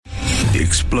The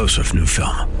explosive new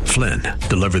film, Flynn,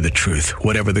 deliver the truth,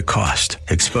 whatever the cost.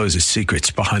 Exposes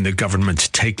secrets behind the government's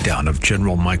takedown of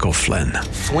General Michael Flynn.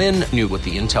 Flynn knew what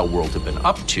the intel world had been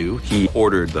up to. He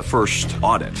ordered the first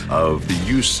audit of the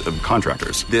use of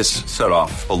contractors. This set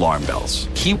off alarm bells.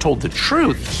 He told the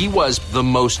truth. He was the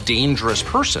most dangerous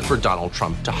person for Donald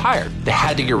Trump to hire. They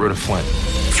had to get rid of Flynn.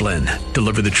 Flynn,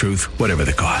 deliver the truth, whatever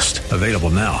the cost. Available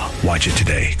now. Watch it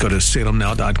today. Go to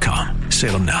salemnow.com.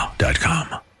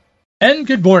 salemnow.com. And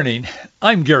good morning.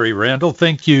 I'm Gary Randall.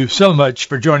 Thank you so much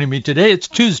for joining me today. It's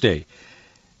Tuesday,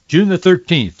 June the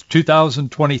 13th,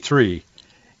 2023,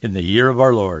 in the year of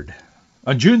our Lord.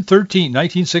 On June 13,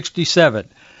 1967,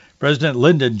 President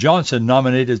Lyndon Johnson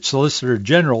nominated Solicitor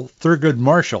General Thurgood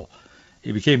Marshall.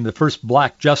 He became the first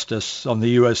black justice on the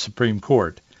U.S. Supreme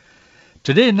Court.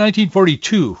 Today in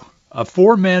 1942, a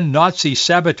four-man Nazi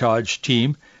sabotage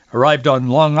team arrived on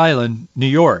Long Island, New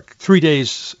York. 3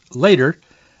 days later,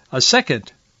 a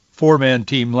second four-man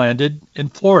team landed in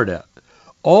Florida.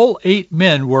 All 8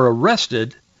 men were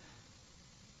arrested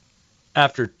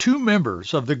after 2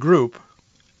 members of the group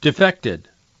defected.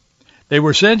 They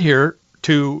were sent here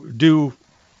to do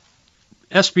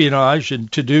espionage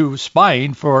and to do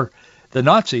spying for the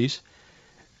Nazis.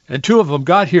 And 2 of them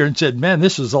got here and said, man,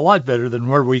 this is a lot better than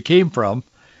where we came from.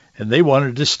 And they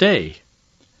wanted to stay.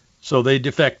 So they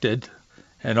defected,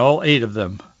 and all 8 of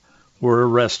them were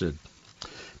arrested.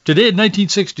 Today in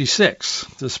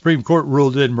 1966, the Supreme Court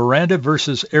ruled in Miranda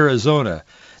versus Arizona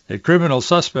that criminal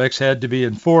suspects had to be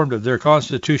informed of their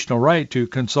constitutional right to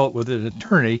consult with an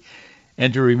attorney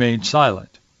and to remain silent.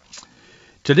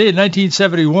 Today in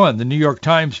 1971, the New York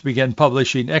Times began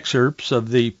publishing excerpts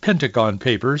of the Pentagon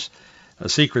Papers, a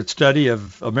secret study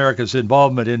of America's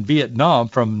involvement in Vietnam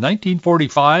from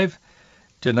 1945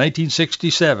 to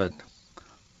 1967.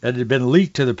 That had been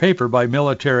leaked to the paper by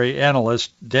military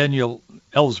analyst Daniel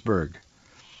Ellsberg.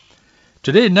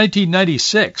 Today in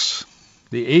 1996,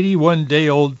 the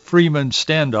 81-day-old Freeman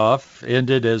standoff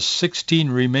ended as 16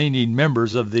 remaining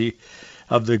members of the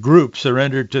group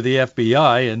surrendered to the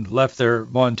FBI and left their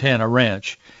Montana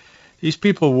ranch. These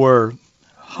people were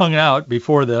hung out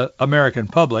before the American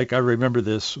public, I remember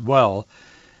this well,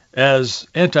 as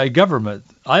anti-government.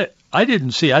 I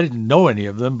didn't know any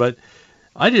of them, but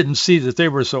I didn't see that they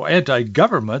were so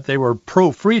anti-government. They were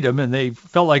pro-freedom, and they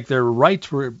felt like their rights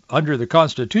were under the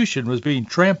Constitution was being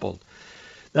trampled.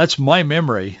 That's my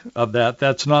memory of that.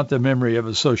 That's not the memory of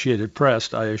Associated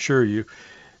Press, I assure you.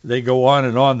 They go on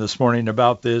and on this morning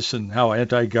about this and how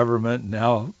anti-government and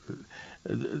how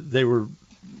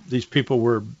these people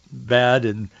were bad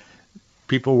and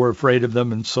people were afraid of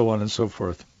them and so on and so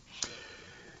forth.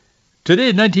 Today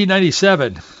in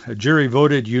 1997, a jury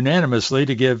voted unanimously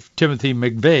to give Timothy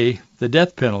McVeigh the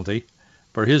death penalty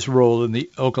for his role in the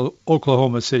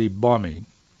Oklahoma City bombing.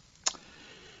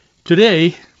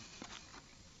 Today,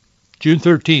 June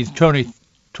 13th,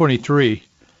 2023,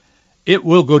 it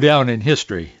will go down in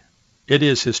history. It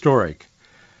is historic.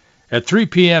 At 3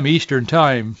 p.m. Eastern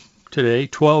Time today,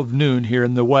 12 noon here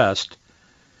in the West,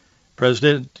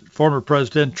 former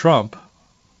President Trump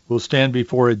will stand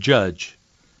before a judge.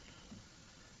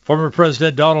 Former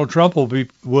President Donald Trump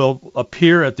will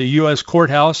appear at the U.S.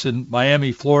 courthouse in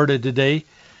Miami, Florida today.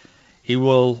 He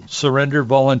will surrender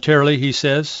voluntarily, he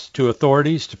says, to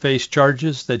authorities to face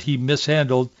charges that he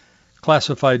mishandled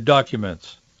classified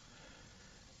documents.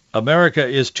 America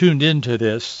is tuned into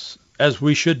this, as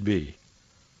we should be.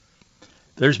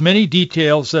 There's many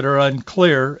details that are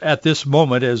unclear at this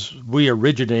moment as we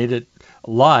originated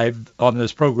live on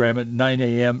this program at 9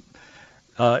 a.m.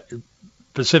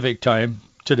 Pacific time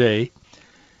today.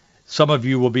 Some of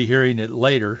you will be hearing it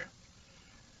later.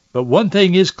 But one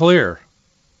thing is clear.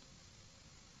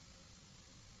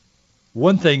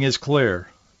 One thing is clear.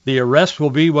 The arrest will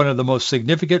be one of the most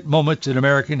significant moments in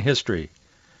American history.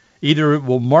 Either it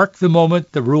will mark the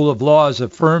moment the rule of law is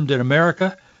affirmed in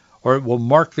America, or it will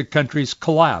mark the country's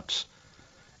collapse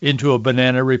into a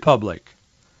banana republic.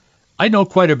 I know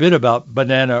quite a bit about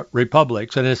banana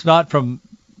republics, and it's not from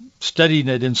studying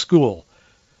it in school.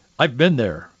 I've been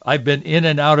there. I've been in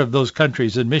and out of those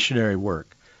countries in missionary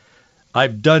work.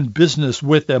 I've done business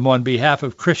with them on behalf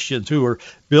of Christians who are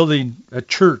building a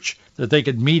church that they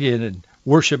could meet in and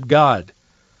worship God.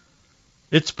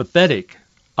 It's pathetic.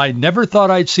 I never thought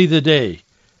I'd see the day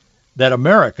that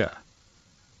America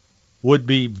would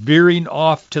be veering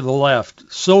off to the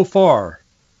left so far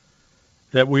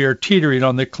that we are teetering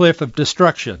on the cliff of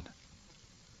destruction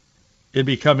in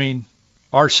becoming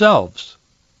ourselves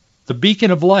the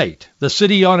beacon of light, the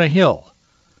city on a hill,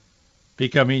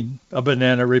 becoming a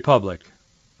banana republic.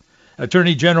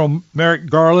 Attorney General Merrick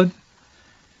Garland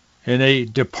In a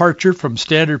departure from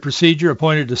standard procedure,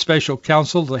 appointed a special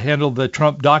counsel to handle the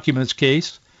Trump documents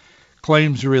case.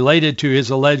 Claims related to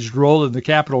his alleged role in the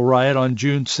Capitol riot on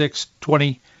June 6,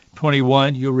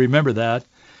 2021. You'll remember that.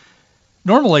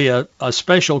 Normally, a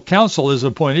special counsel is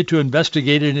appointed to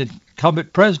investigate an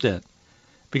incumbent president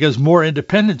because more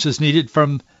independence is needed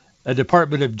from a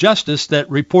Department of Justice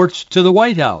that reports to the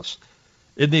White House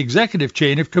in the executive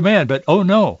chain of command. But oh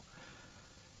no,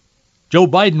 Joe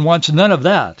Biden wants none of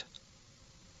that.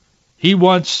 He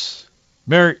wants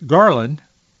Merrick Garland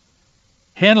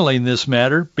handling this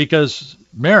matter because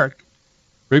Merrick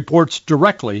reports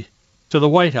directly to the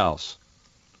White House.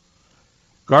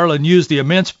 Garland used the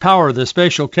immense power of the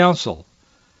special counsel.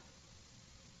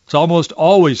 It's almost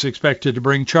always expected to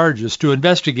bring charges, to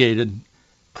investigate and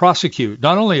prosecute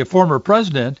not only a former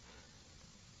president,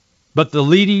 but the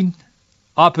leading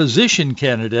opposition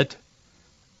candidate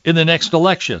in the next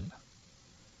election.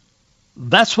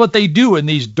 That's what they do in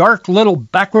these dark little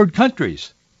backward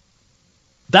countries.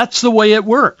 That's the way it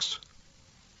works.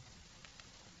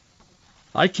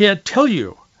 I can't tell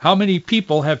you how many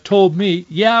people have told me,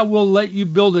 yeah, we'll let you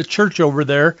build a church over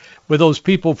there with those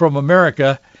people from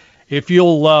America if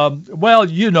you'll,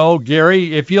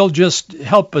 Gary, if you'll just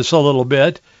help us a little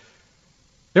bit.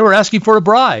 They were asking for a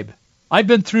bribe. I've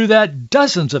been through that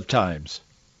dozens of times.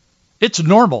 It's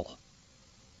normal.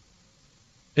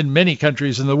 In many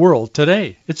countries in the world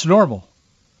today, it's normal.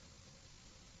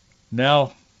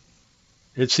 Now,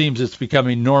 it seems it's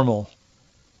becoming normal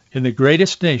in the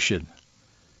greatest nation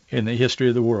in the history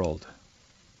of the world.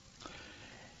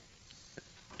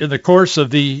 In the course of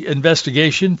the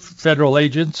investigation, federal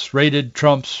agents raided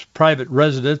Trump's private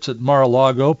residence at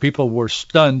Mar-a-Lago. People were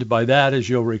stunned by that, as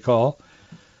you'll recall.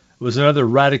 It was another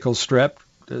radical step,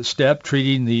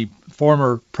 treating the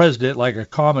former president like a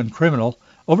common criminal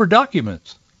over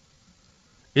documents.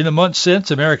 In the months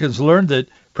since, Americans learned that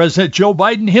President Joe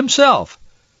Biden himself,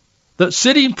 the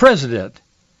sitting president,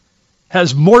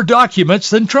 has more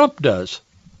documents than Trump does.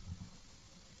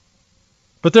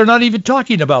 But they're not even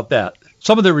talking about that.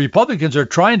 Some of the Republicans are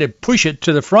trying to push it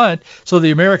to the front so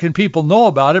the American people know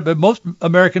about it, but most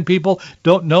American people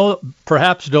don't know,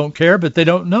 perhaps don't care, but they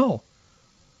don't know.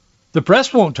 The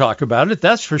press won't talk about it,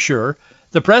 that's for sure.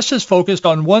 The press is focused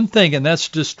on one thing, and that's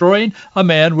destroying a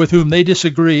man with whom they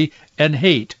disagree and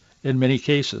hate in many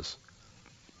cases.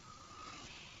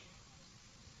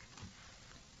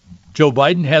 Joe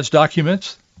Biden has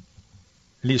documents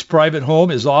in his private home,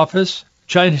 his office,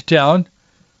 Chinatown,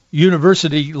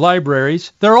 university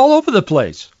libraries. They're all over the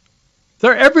place.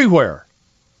 They're everywhere.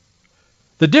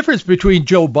 The difference between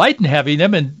Joe Biden having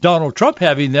them and Donald Trump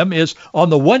having them is, on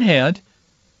the one hand,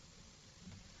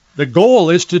 the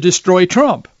goal is to destroy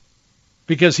Trump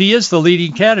because he is the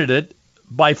leading candidate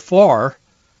by far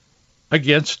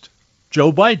against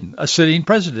Joe Biden, a sitting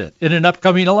president, in an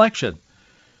upcoming election.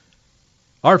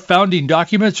 Our founding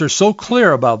documents are so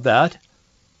clear about that.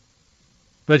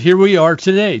 But here we are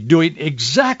today doing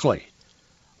exactly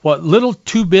what little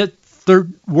two-bit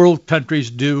third world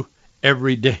countries do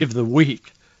every day of the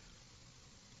week.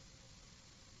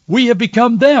 We have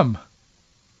become them.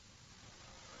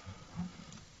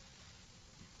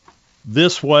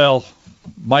 This while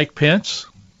Mike Pence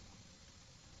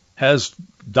has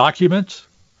documents.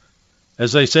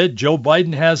 As I said, Joe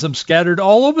Biden has them scattered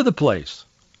all over the place.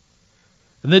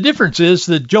 And the difference is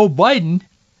that Joe Biden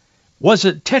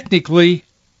wasn't technically,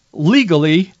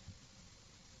 legally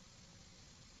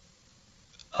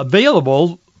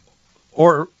available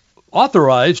or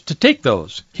authorized to take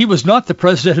those. He was not the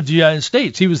president of the United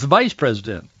States. He was the vice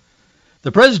president.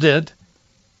 The president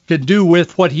can do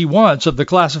with what he wants of the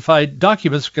classified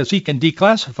documents because he can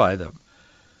declassify them.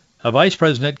 A vice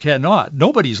president cannot.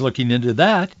 Nobody's looking into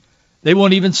that. They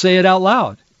won't even say it out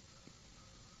loud.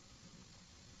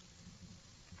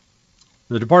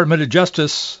 The Department of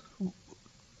Justice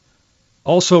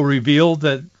also revealed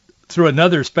that through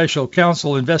another special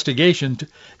counsel investigation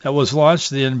that was launched,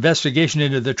 the investigation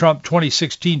into the Trump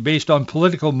 2016 based on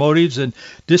political motives and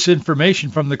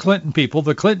disinformation from the Clinton people,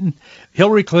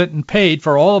 Hillary Clinton paid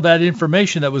for all of that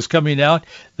information that was coming out,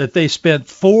 that they spent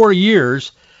 4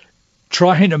 years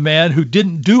trying a man who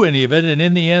didn't do any of it, and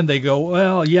in the end they go,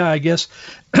 well, yeah, I guess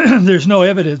there's no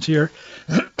evidence here.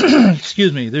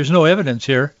 Excuse me, there's no evidence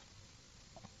here.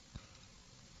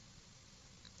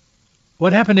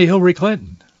 What happened to Hillary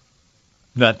Clinton?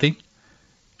 Nothing.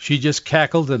 She just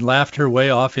cackled and laughed her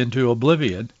way off into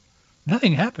oblivion.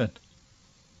 Nothing happened.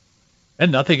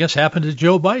 And nothing has happened to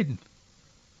Joe Biden,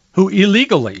 who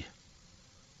illegally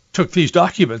took these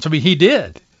documents. I mean, he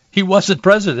did. He wasn't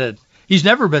president. He's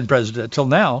never been president till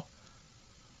now.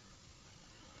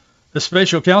 The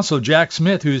special counsel, Jack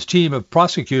Smith, whose team of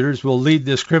prosecutors will lead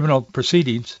this criminal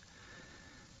proceedings,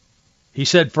 he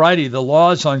said Friday the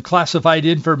laws on classified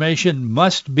information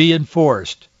must be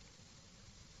enforced.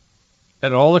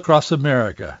 And all across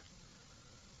America,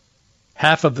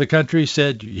 half of the country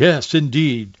said, yes,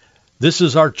 indeed, this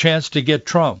is our chance to get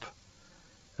Trump.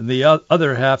 And the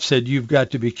other half said, you've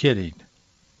got to be kidding.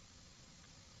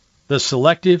 The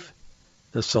selective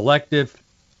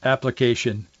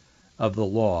application of the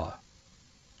law.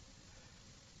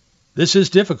 This is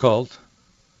difficult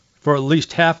for at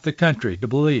least half the country to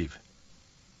believe.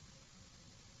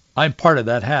 I'm part of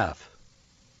that half.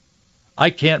 I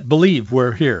can't believe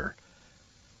we're here.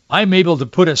 I'm able to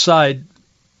put aside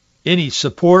any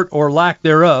support or lack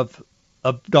thereof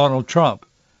of Donald Trump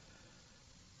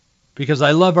because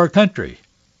I love our country.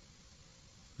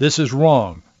 This is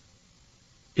wrong.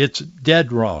 It's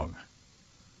dead wrong.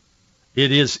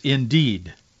 It is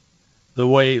indeed the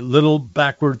way little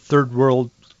backward third world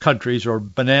countries or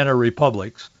banana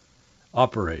republics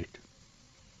operate.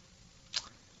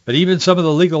 But even some of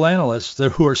the legal analysts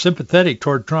who are sympathetic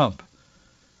toward Trump,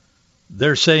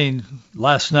 they're saying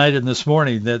last night and this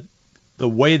morning that the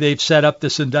way they've set up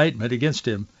this indictment against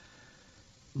him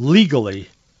legally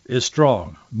is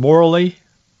strong. Morally,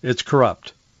 it's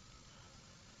corrupt.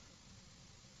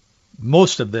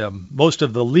 Most of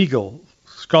the legal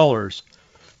scholars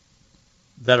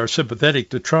that are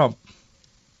sympathetic to Trump,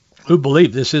 who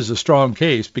believe this is a strong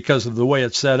case because of the way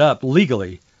it's set up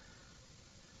legally,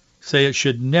 say it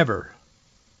should never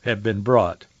have been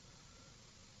brought.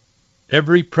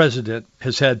 Every president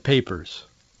has had papers,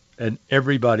 and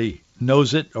everybody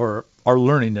knows it or are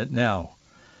learning it now.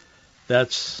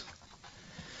 That's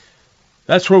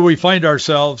where we find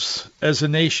ourselves as a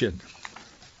nation.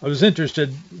 I was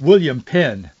interested, William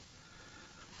Penn,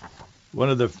 one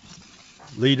of the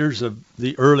leaders of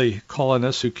the early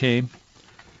colonists who came,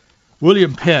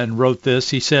 William Penn wrote this.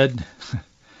 He said,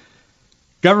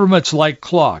 governments like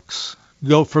clocks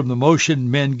go from the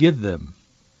motion men give them.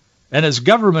 And as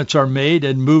governments are made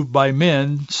and moved by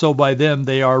men, so by them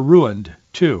they are ruined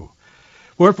too.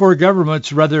 Wherefore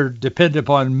governments rather depend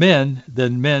upon men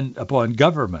than men upon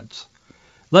governments.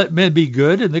 Let men be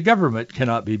good, and the government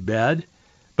cannot be bad.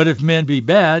 But if men be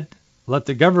bad, let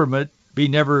the government be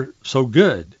never so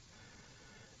good.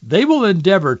 They will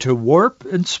endeavor to warp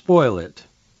and spoil it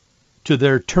to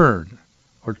their turn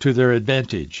or to their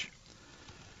advantage.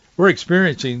 We're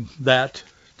experiencing that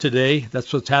today.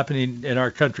 That's what's happening in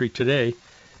our country today.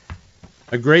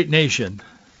 A great nation,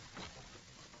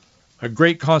 a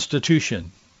great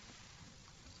constitution,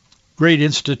 great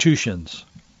institutions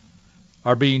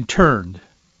are being turned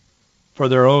for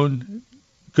their own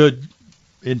good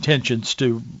intentions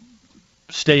to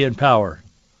stay in power.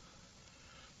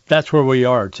 That's where we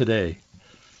are today.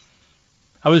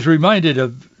 I was reminded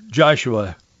of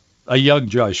Joshua, a young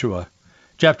Joshua,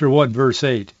 chapter 1, verse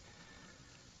 8.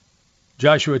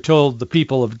 Joshua told the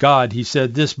people of God, he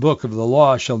said, this book of the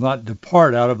law shall not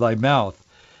depart out of thy mouth,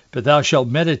 but thou shalt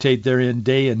meditate therein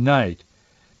day and night,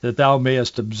 that thou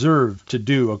mayest observe to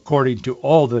do according to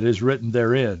all that is written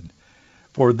therein.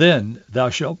 For then thou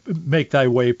shalt make thy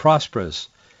way prosperous,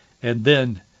 and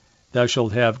then thou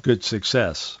shalt have good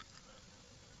success.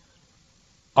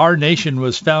 Our nation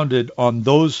was founded on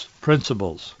those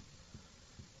principles,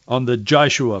 on the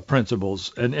Joshua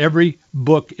principles, and every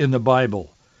book in the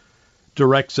Bible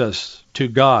directs us to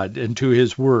God and to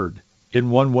his word in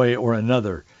one way or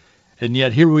another. And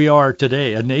yet here we are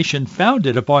today, a nation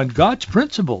founded upon God's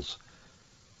principles.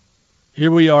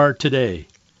 Here we are today,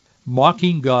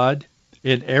 mocking God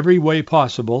in every way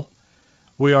possible.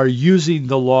 We are using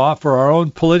the law for our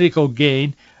own political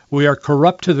gain. We are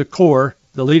corrupt to the core,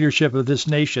 the leadership of this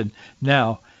nation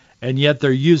now, and yet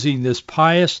they're using this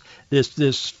pious,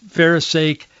 this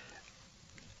Pharisaic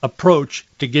approach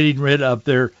to getting rid of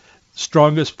their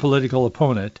strongest political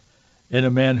opponent and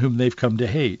a man whom they've come to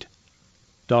hate,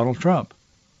 Donald Trump.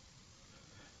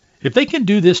 If they can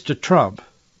do this to Trump,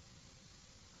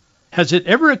 has it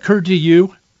ever occurred to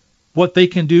you what they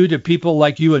can do to people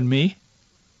like you and me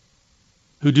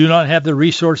who do not have the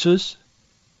resources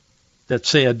that,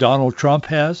 say, a Donald Trump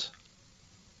has?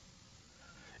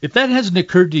 If that hasn't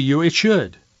occurred to you, it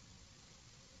should.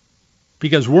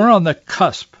 Because we're on the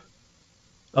cusp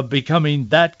of becoming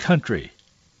that country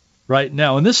right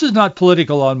now. And this is not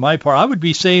political on my part. I would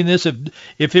be saying this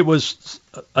if it was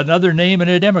another name and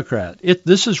a Democrat.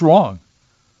 This is wrong.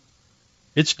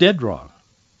 It's dead wrong.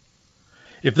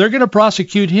 If they're going to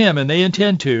prosecute him, and they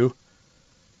intend to,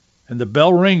 and the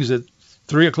bell rings at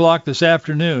 3 o'clock this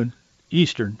afternoon,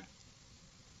 Eastern,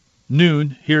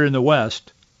 noon here in the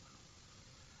West,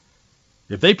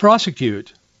 if they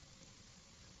prosecute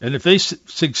And if they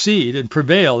succeed and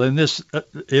prevail in this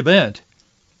event,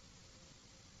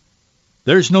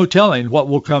 there's no telling what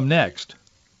will come next,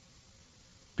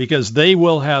 because they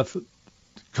will have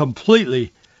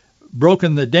completely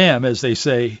broken the dam, as they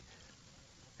say,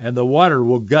 and the water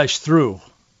will gush through,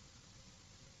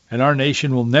 and our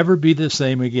nation will never be the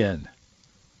same again.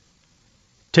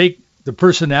 Take the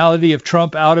personality of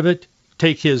Trump out of it,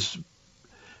 take his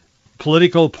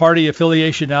political party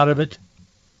affiliation out of it.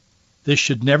 This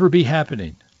should never be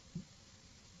happening,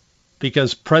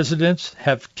 because presidents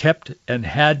have kept and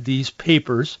had these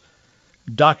papers,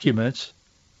 documents,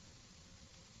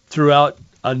 throughout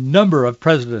a number of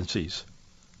presidencies.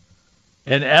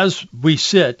 And as we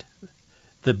sit,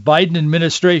 the Biden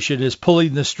administration is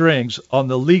pulling the strings on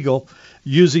the legal,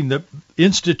 using the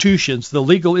institutions, the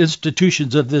legal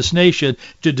institutions of this nation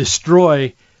to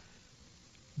destroy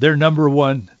their number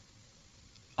one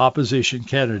opposition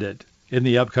candidate in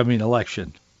the upcoming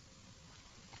election.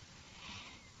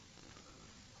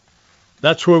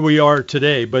 That's where we are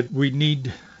today, but we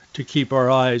need to keep our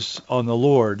eyes on the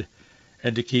Lord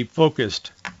and to keep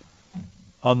focused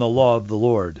on the law of the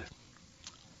Lord.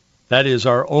 That is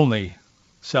our only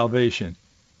salvation.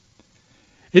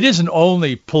 It isn't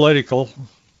only political.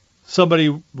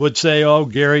 Somebody would say, oh,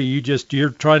 Gary, you're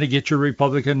trying to get your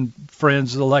Republican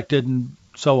friends elected and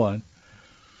so on.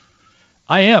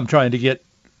 I am trying to get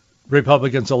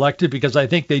Republicans elected because I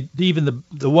think even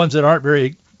the ones that aren't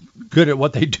very good at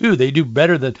what they do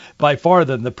better than by far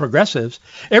than the progressives.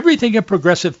 Everything a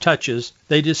progressive touches,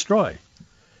 they destroy.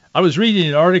 I was reading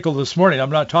an article this morning. I'm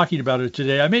not talking about it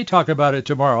today. I may talk about it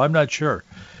tomorrow. I'm not sure.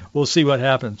 We'll see what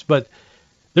happens. But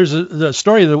there's the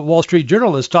story of the Wall Street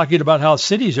Journal is talking about how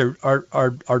cities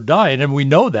are dying, and we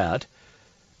know that.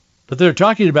 But they're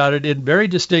talking about it in very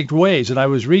distinct ways. And I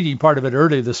was reading part of it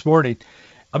early this morning.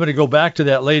 I'm going to go back to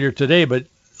that later today. But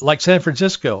like San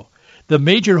Francisco, the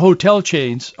major hotel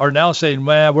chains are now saying,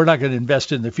 well, we're not going to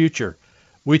invest in the future.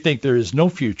 We think there is no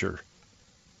future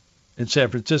in San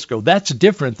Francisco. That's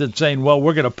different than saying, well,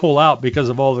 we're going to pull out because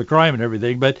of all the crime and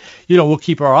everything, but, we'll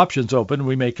keep our options open and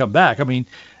we may come back. I mean,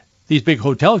 these big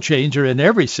hotel chains are in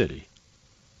every city,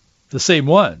 the same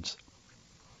ones.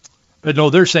 But no,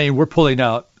 they're saying we're pulling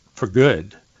out for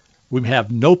good. We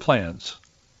have no plans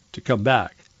to come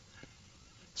back.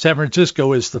 San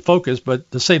Francisco is the focus, but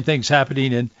the same thing's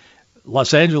happening in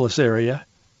Los Angeles area.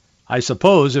 I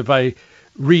suppose if I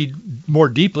read more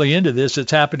deeply into this,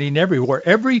 it's happening everywhere.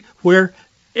 Everywhere,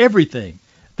 everything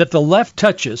that the left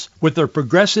touches with their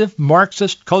progressive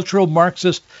Marxist, cultural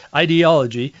Marxist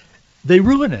ideology, they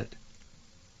ruin it.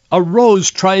 A rose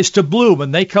tries to bloom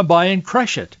and they come by and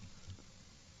crush it.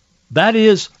 That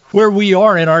is where we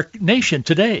are in our nation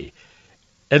today.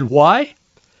 And why?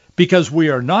 Because we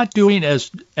are not doing as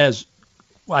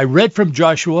I read from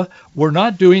Joshua, we're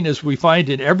not doing as we find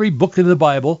in every book in the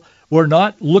Bible. We're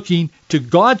not looking to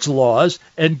God's laws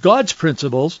and God's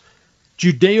principles,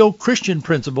 Judeo-Christian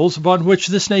principles upon which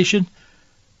this nation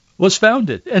was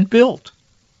founded and built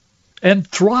and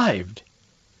thrived.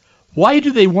 Why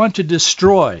do they want to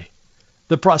destroy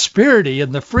the prosperity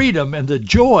and the freedom and the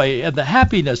joy and the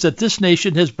happiness that this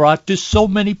nation has brought to so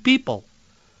many people?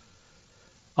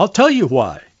 I'll tell you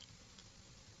why.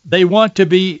 They want to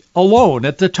be alone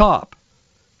at the top.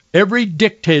 Every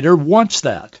dictator wants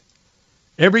that.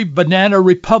 Every banana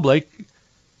republic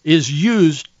is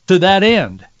used to that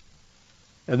end.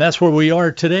 And that's where we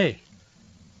are today.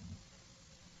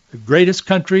 The greatest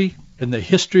country in the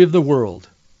history of the world,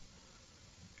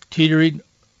 teetering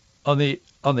on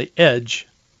the edge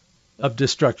of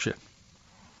destruction.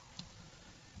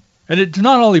 And it's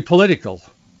not only political.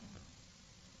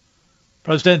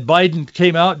 President Biden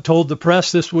came out and told the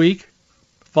press this week,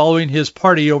 following his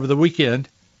party over the weekend,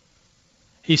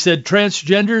 he said,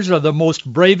 transgenders are the most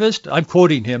bravest, I'm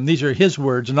quoting him, these are his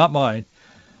words, not mine.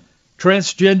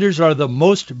 Transgenders are the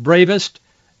most bravest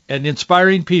and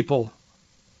inspiring people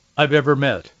I've ever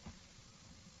met.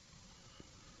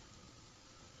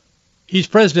 He's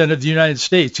president of the United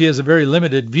States. He has a very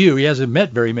limited view. He hasn't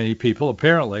met very many people,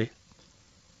 apparently.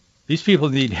 These people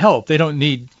need help. They don't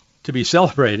need to be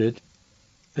celebrated.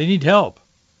 They need help.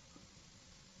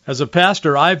 As a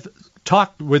pastor, I've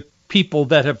talked with people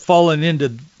that have fallen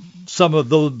into some of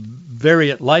those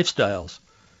variant lifestyles,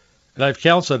 and I've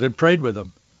counseled and prayed with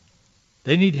them.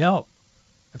 They need help.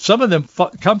 If some of them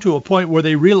come to a point where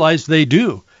they realize they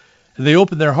do, and they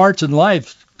open their hearts and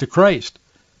lives to Christ,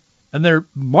 and they're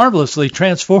marvelously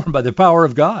transformed by the power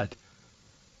of God.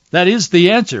 That is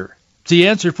the answer. It's the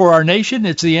answer for our nation.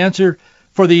 It's the answer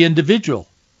for the individual.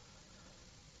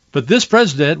 But this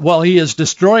president, while he is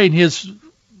destroying his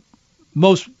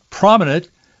most prominent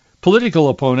political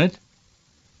opponent,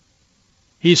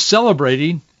 He's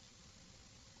celebrating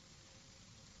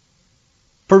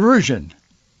perversion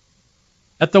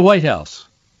at the White House.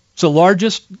 It's the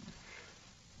largest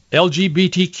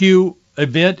LGBTQ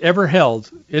event ever held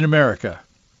in America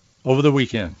over the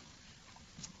weekend.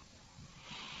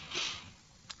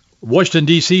 Washington,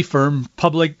 D.C. firm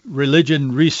Public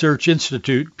Religion Research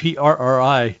Institute,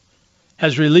 PRRI,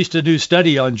 has released a new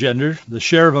study on gender. The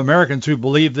share of Americans who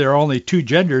believe there are only two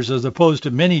genders as opposed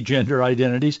to many gender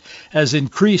identities has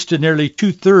increased to nearly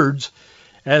two-thirds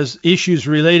as issues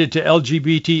related to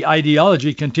LGBT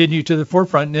ideology continue to the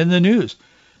forefront in the news.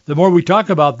 The more we talk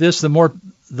about this,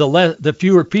 the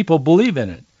fewer people believe in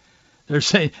it. They're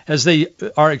saying as they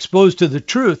are exposed to the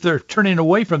truth, they're turning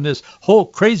away from this whole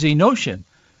crazy notion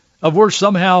of we're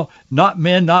somehow not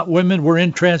men, not women, we're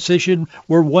in transition,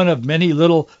 we're one of many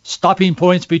little stopping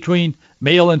points between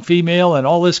male and female and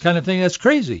all this kind of thing. That's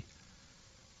crazy.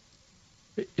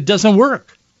 It doesn't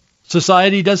work.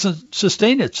 Society doesn't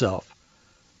sustain itself.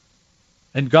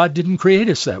 And God didn't create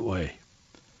us that way.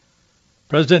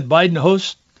 President Biden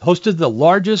hosted the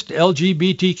largest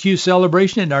LGBTQ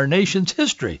celebration in our nation's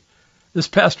history this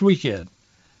past weekend.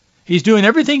 He's doing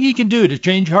everything he can do to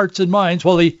change hearts and minds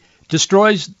while he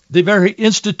destroys the very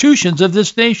institutions of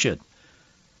this nation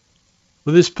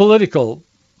with his political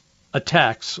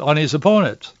attacks on his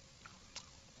opponents,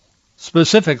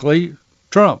 specifically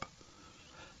Trump.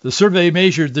 The survey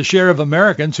measured the share of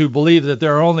Americans who believe that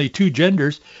there are only two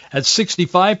genders at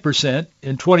 65%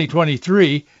 in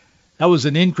 2023. That was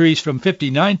an increase from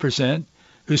 59%,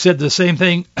 who said the same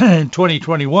thing in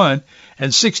 2021,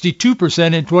 and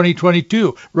 62% in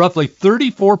 2022. Roughly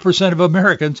 34% of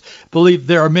Americans believe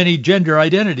there are many gender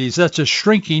identities. That's a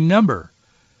shrinking number,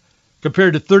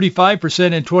 compared to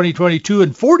 35% in 2022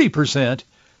 and 40%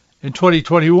 in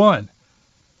 2021.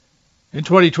 In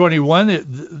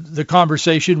 2021, the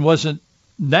conversation wasn't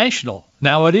national.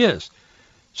 Now it is.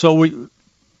 So we've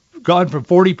gone from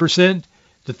 40%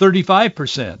 to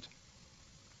 35%.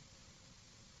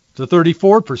 to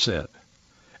 34%.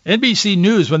 NBC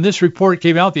News, when this report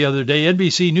came out the other day,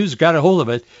 NBC News got a hold of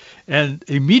it and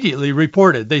immediately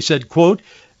reported. They said, quote,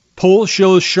 poll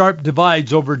shows sharp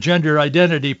divides over gender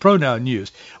identity pronoun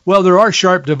use. Well, there are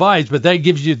sharp divides, but that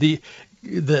gives you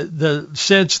the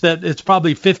sense that it's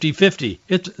probably 50-50.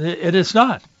 It's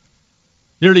not.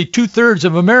 Nearly two-thirds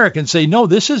of Americans say, no,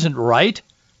 this isn't right.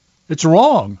 It's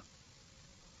wrong.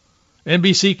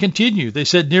 NBC continued. They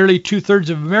said nearly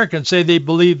two-thirds of Americans say they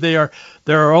believe there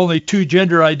are only two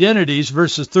gender identities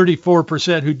versus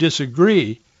 34% who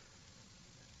disagree.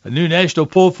 A new national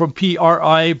poll from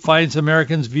PRI finds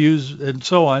Americans' views and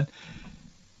so on.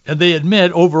 And they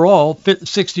admit overall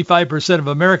 65% of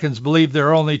Americans believe there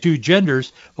are only two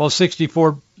genders, while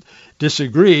 64%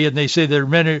 disagree. And they say there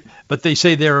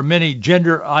are many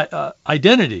gender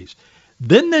identities.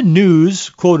 Then the news,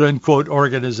 quote unquote,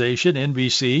 organization,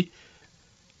 NBC,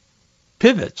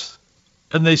 pivots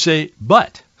and they say,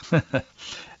 but.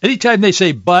 Anytime they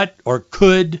say but or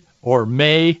could or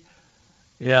may,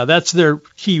 yeah, that's their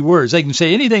key words. They can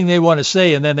say anything they want to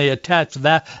say, and then they attach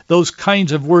those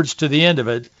kinds of words to the end of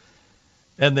it,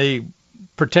 and they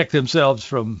protect themselves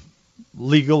from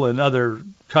legal and other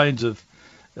kinds of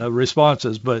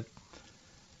responses. But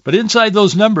inside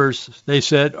those numbers, they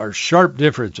said, are sharp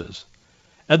differences.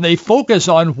 And they focus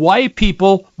on why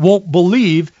people won't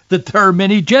believe that there are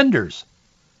many genders.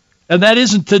 And that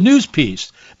isn't the news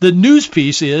piece. The news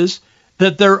piece is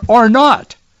that there are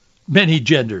not many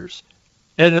genders.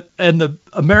 And the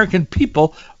American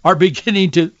people are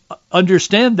beginning to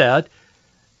understand that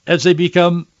as they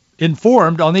become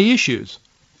informed on the issues.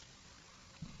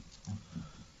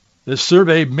 This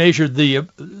survey measured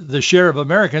the share of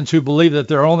Americans who believe that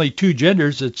there are only two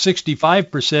genders at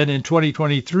 65% in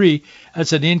 2023.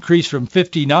 That's an increase from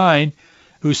 59%,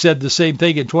 who said the same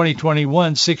thing in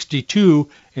 2021, 62%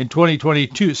 in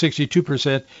 2022,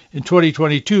 62% in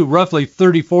 2022. Roughly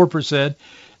 34%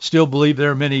 still believe there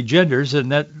are many genders,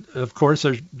 and that, of course,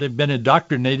 they've been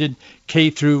indoctrinated K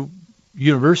through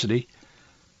university.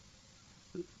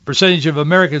 Percentage of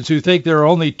Americans who think there are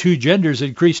only two genders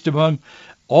increased among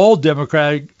all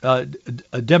demographic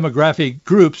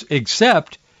groups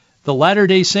except the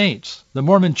Latter-day Saints, the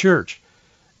Mormon Church.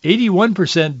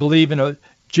 81% believe in a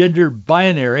gender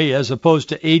binary as opposed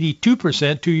to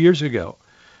 82% 2 years ago.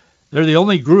 They're the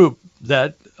only group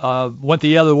that went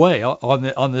the other way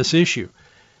on this issue.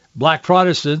 Black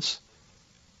Protestants,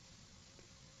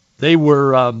 they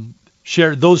were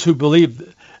shared. Those who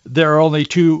believe there are only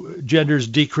two genders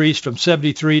decreased from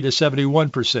 73 to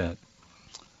 71%.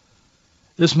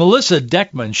 This Melissa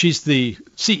Deckman, she's the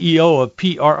CEO of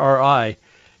PRRI.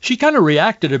 she kind of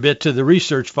reacted a bit to the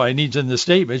research findings in the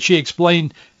statement. She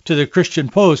explained to the Christian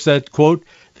Post that, quote,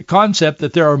 the concept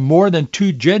that there are more than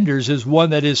two genders is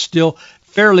one that is still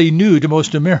fairly new to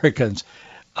most Americans.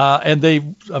 And they,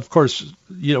 of course,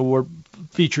 were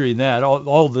featuring that.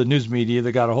 All the news media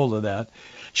that got a hold of that.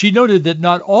 She noted that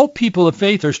not all people of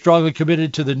faith are strongly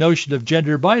committed to the notion of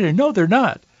gender binary. No, they're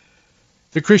not.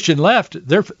 The Christian left,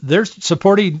 they're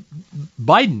supporting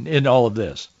Biden in all of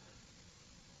this.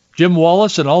 Jim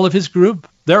Wallace and all of his group,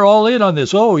 they're all in on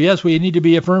this. Oh, yes, we need to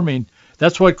be affirming.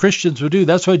 That's what Christians would do.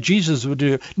 That's what Jesus would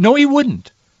do. No, he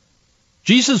wouldn't.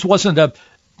 Jesus wasn't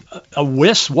a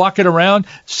wiss walking around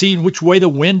seeing which way the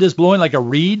wind is blowing like a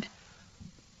reed.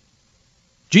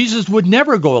 Jesus would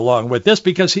never go along with this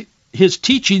because his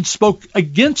teaching spoke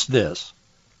against this.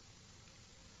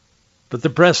 But the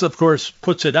press, of course,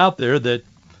 puts it out there that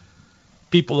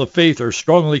people of faith are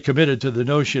strongly committed to the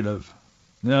notion of,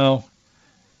 no,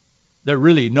 they're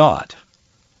really not.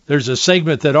 There's a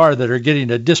segment that are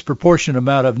getting a disproportionate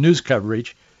amount of news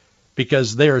coverage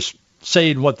because they are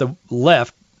saying what the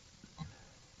left,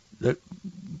 the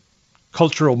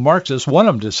cultural Marxists, want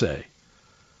them to say.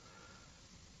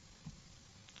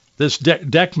 This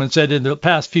Deckman said in the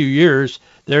past few years,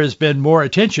 there has been more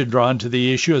attention drawn to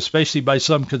the issue, especially by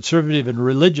some conservative and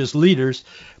religious leaders,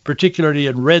 particularly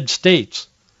in red states.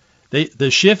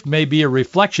 The shift may be a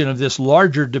reflection of this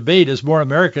larger debate as more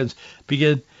Americans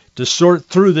begin to sort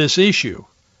through this issue.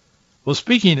 Well,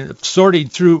 speaking of sorting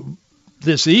through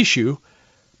this issue,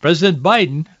 President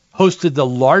Biden hosted the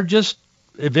largest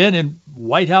event in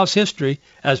White House history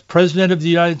as President of the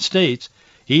United States.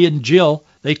 He and Jill,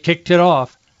 they kicked it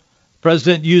off. The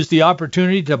President used the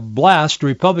opportunity to blast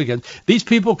Republicans. These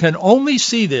people can only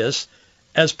see this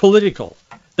as political.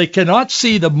 They cannot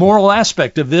see the moral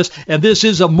aspect of this, and this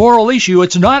is a moral issue.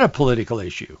 It's not a political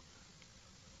issue.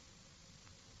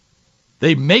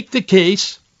 They make the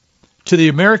case to the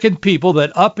American people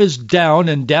that up is down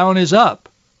and down is up.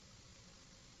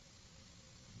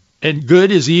 And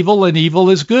good is evil and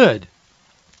evil is good.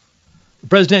 The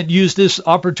president used this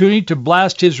opportunity to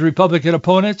blast his Republican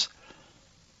opponents.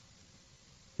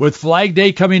 With Flag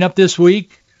Day coming up this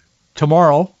week,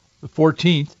 tomorrow, the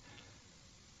 14th,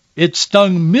 it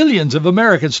stung millions of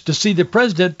Americans to see the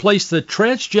president place the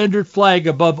transgender flag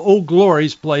above Old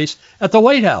Glory's place at the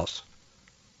White House.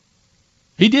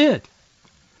 He did.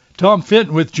 Tom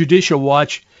Fenton with Judicial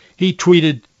Watch, he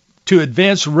tweeted, to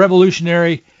advance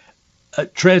revolutionary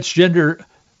transgender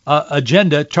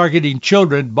agenda targeting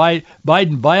children,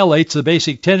 Biden violates the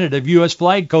basic tenet of U.S.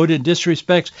 flag code and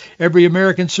disrespects every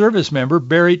American service member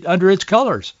buried under its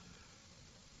colors.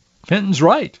 Fenton's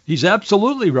right. He's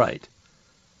absolutely right.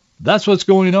 That's what's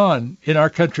going on in our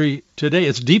country today.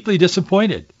 It's deeply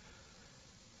disappointed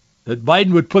that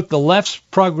Biden would put the left's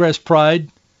Progress Pride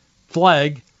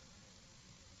flag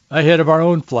ahead of our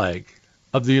own flag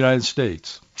of the United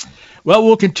States. Well,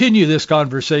 we'll continue this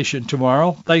conversation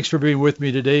tomorrow. Thanks for being with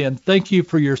me today, and thank you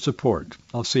for your support.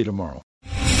 I'll see you tomorrow.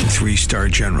 3-star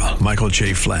General Michael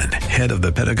J. Flynn, head of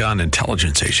the Pentagon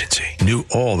Intelligence Agency, knew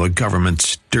all the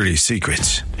government's dirty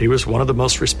secrets. He was one of the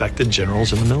most respected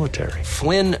generals in the military.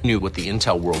 Flynn knew what the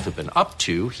intel world had been up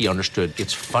to. He understood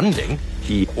its funding.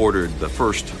 He ordered the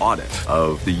first audit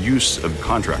of the use of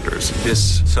contractors.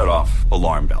 This set off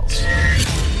alarm bells.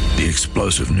 The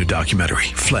explosive new documentary,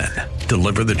 Flynn,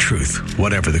 Deliver the Truth,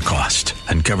 Whatever the Cost,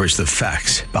 uncovers the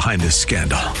facts behind this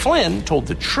scandal. Flynn told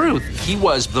the truth. He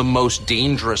was the most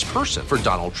dangerous person for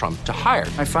Donald Trump to hire.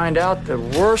 I find out the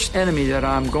worst enemy that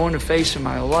I'm going to face in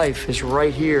my life is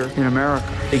right here in America.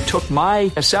 They took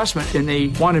my assessment and they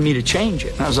wanted me to change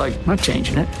it. And I was like, I'm not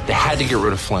changing it. They had to get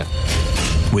rid of Flynn.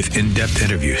 With in-depth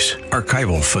interviews,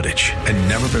 archival footage, and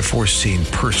never-before-seen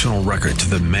personal records of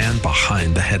the man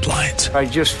behind the headlines. I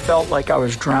just felt like I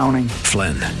was drowning.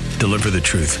 Flynn, Deliver the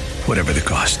Truth, Whatever the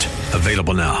Cost.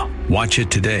 Available now. Watch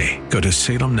it today. Go to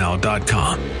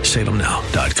salemnow.com.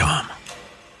 salemnow.com.